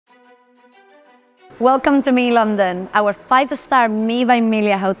Welcome to Me London, our 5-star Me by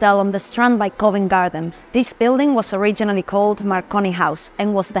Meliá hotel on the Strand by Covent Garden. This building was originally called Marconi House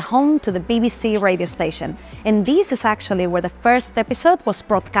and was the home to the BBC radio station. And this is actually where the first episode was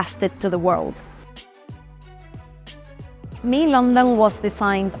broadcasted to the world. Me London was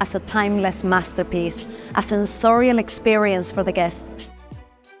designed as a timeless masterpiece, a sensorial experience for the guest.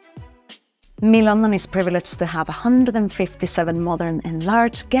 Me London is privileged to have 157 modern and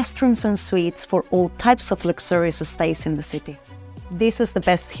large guest rooms and suites for all types of luxurious stays in the city. This is the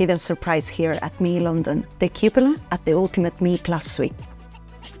best hidden surprise here at Me London, the cupola at the ultimate Me Plus suite.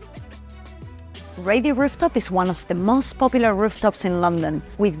 Radio Rooftop is one of the most popular rooftops in London,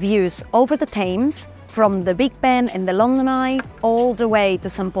 with views over the Thames, from the Big Ben and the London Eye, all the way to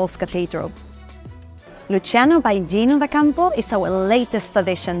St Paul's Cathedral. Luciano by Gino da Campo is our latest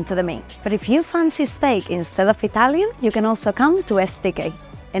addition to the Me. But if you fancy steak instead of Italian, you can also come to STK.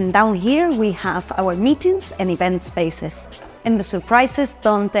 And down here we have our meetings and event spaces. And the surprises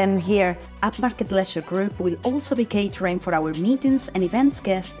don't end here. Upmarket Leisure Group will also be catering for our meetings and events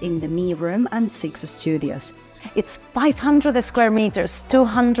guests in the Me Room and 6 studios. It's 500 square meters,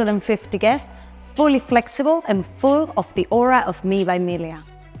 250 guests, fully flexible and full of the aura of Me by Meliá.